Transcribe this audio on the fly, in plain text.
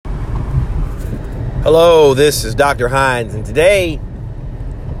Hello, this is Dr. Hines, and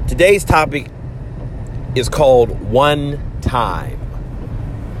today's topic is called one time.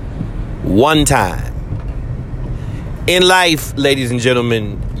 One time. In life, ladies and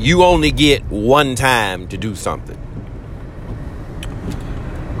gentlemen, you only get one time to do something.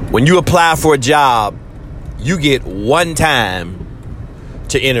 When you apply for a job, you get one time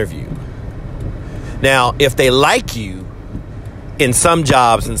to interview. Now, if they like you, in some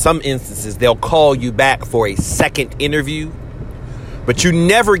jobs, in some instances, they'll call you back for a second interview, but you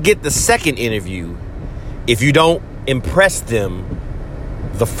never get the second interview if you don't impress them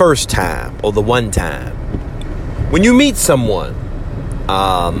the first time or the one time. When you meet someone,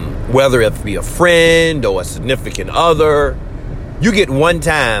 whether it be a friend or a significant other, you get one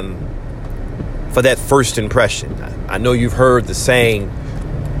time for that first impression. I know you've heard the saying,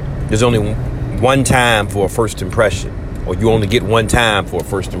 there's only one time for a first impression. Or you only get one time for a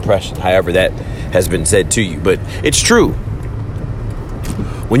first impression, however that has been said to you. But it's true.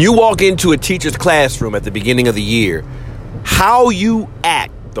 When you walk into a teacher's classroom at the beginning of the year, how you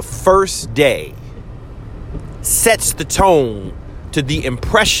act the first day sets the tone to the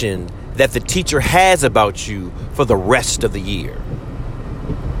impression that the teacher has about you for the rest of the year.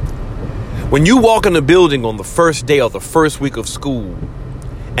 When you walk in the building on the first day or the first week of school,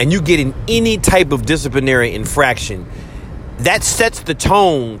 and you get in any type of disciplinary infraction, that sets the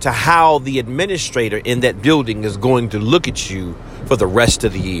tone to how the administrator in that building is going to look at you for the rest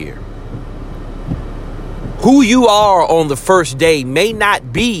of the year. Who you are on the first day may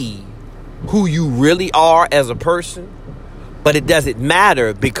not be who you really are as a person, but it doesn't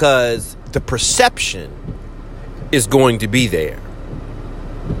matter because the perception is going to be there.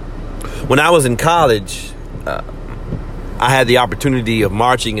 When I was in college, I had the opportunity of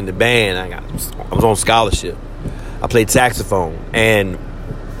marching in the band. I was on scholarship. I played saxophone, and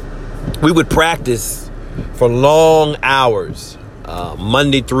we would practice for long hours,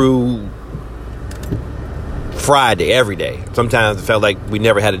 Monday through Friday, every day. Sometimes it felt like we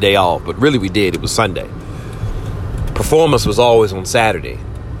never had a day off, but really we did. It was Sunday. Performance was always on Saturday.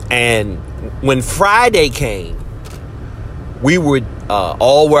 And when Friday came, we would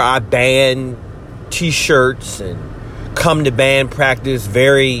all wear our band T-shirts and come to band practice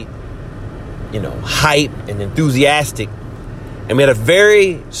very hype and enthusiastic. And we had a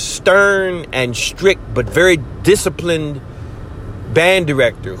very stern and strict, but very disciplined band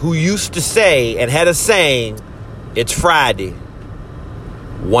director who used to say and had a saying, "It's Friday,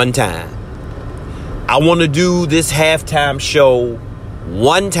 one time. I want to do this halftime show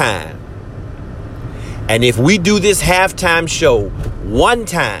one time. And if we do this halftime show one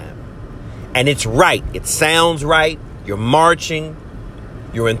time, and it's right, it sounds right, you're marching,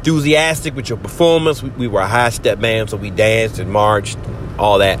 you're enthusiastic with your performance." We were a high step band, so we danced and marched and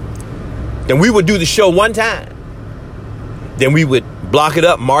all that. Then we would do the show one time. Then we would block it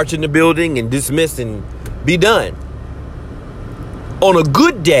up, march in the building, and dismiss and be done. On a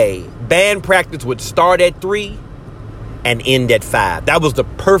good day, band practice would start at 3 and end at 5. That was the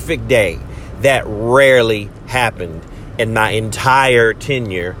perfect day. That rarely happened in my entire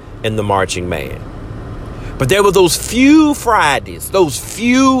tenure in the marching band. But there were those few Fridays, those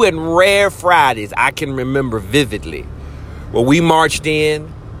few and rare Fridays I can remember vividly, where we marched in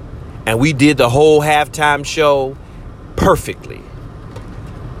and we did the whole halftime show perfectly.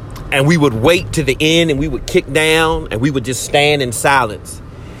 And we would wait to the end and we would kick down and we would just stand in silence.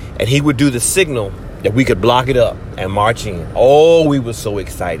 And he would do the signal that we could block it up and march in. Oh, we were so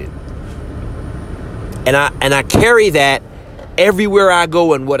excited. And I carry that everywhere I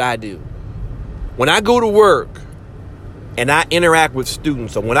go and what I do. When I go to work and I interact with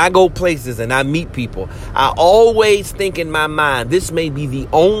students, or when I go places and I meet people, I always think in my mind, this may be the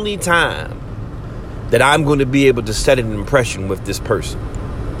only time that I'm going to be able to set an impression with this person.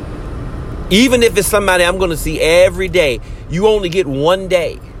 Even if it's somebody I'm going to see every day, you only get one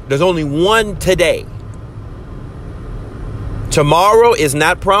day. There's only one today. Tomorrow is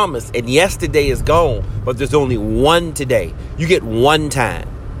not promised, and yesterday is gone, but there's only one today. You get one time.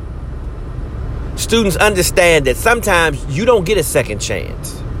 Students understand that sometimes you don't get a second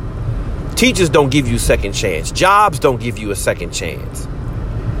chance. Teachers don't give you a second chance. Jobs don't give you a second chance.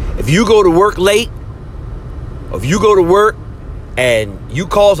 If you go to work late, or if you go to work and you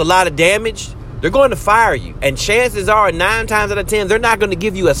cause a lot of damage, they're going to fire you. And chances are 9 times out of 10, they're not going to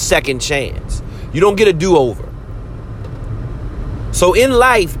give you a second chance. You don't get a do-over. So in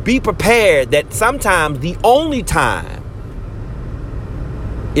life, be prepared that sometimes the only time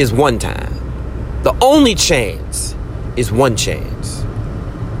is one time. The only chance is one chance.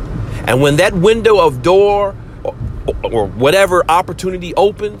 And when that window of door or whatever opportunity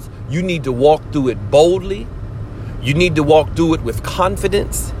opens, you need to walk through it boldly. You need to walk through it with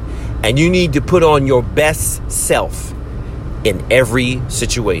confidence, and you need to put on your best self in every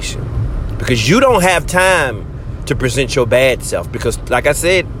situation, because you don't have time to present your bad self, because like I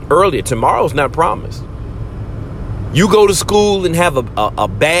said earlier, tomorrow's not promised. You go to school and have a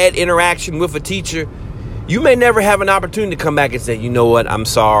bad interaction with a teacher, you may never have an opportunity to come back and say, you know what, I'm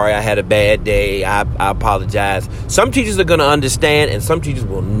sorry, I had a bad day, I apologize. Some teachers are going to understand, and some teachers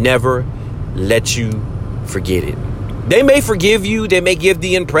will never let you forget it. They may forgive you, they may give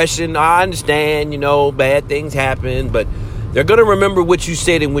the impression, I understand, bad things happen, but they're going to remember what you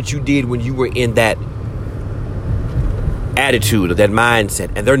said and what you did when you were in that attitude or that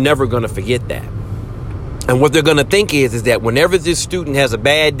mindset, and they're never going to forget that. And what they're going to think is that whenever this student has a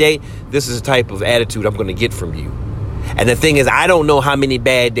bad day, this is the type of attitude I'm going to get from you. And the thing is, I don't know how many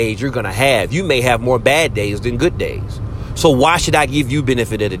bad days you're going to have. You may have more bad days than good days. So why should I give you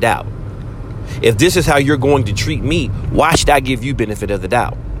benefit of the doubt? If this is how you're going to treat me, why should I give you benefit of the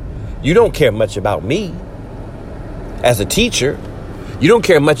doubt? You don't care much about me as a teacher. You don't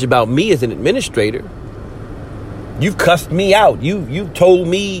care much about me as an administrator. You've cussed me out. You've told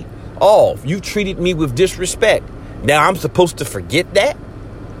me off. You've treated me with disrespect. Now I'm supposed to forget that?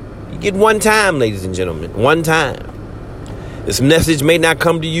 You get one time, ladies and gentlemen, one time. This message may not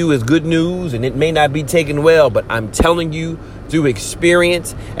come to you as good news, and it may not be taken well, but I'm telling you through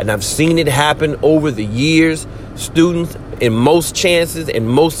experience, and I've seen it happen over the years. Students, in most chances, in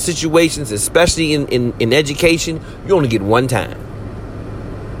most situations, especially in education, you only get one time.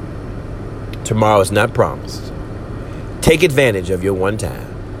 Tomorrow is not promised. Take advantage of your one time.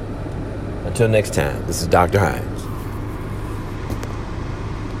 Until next time, this is Dr. Hines.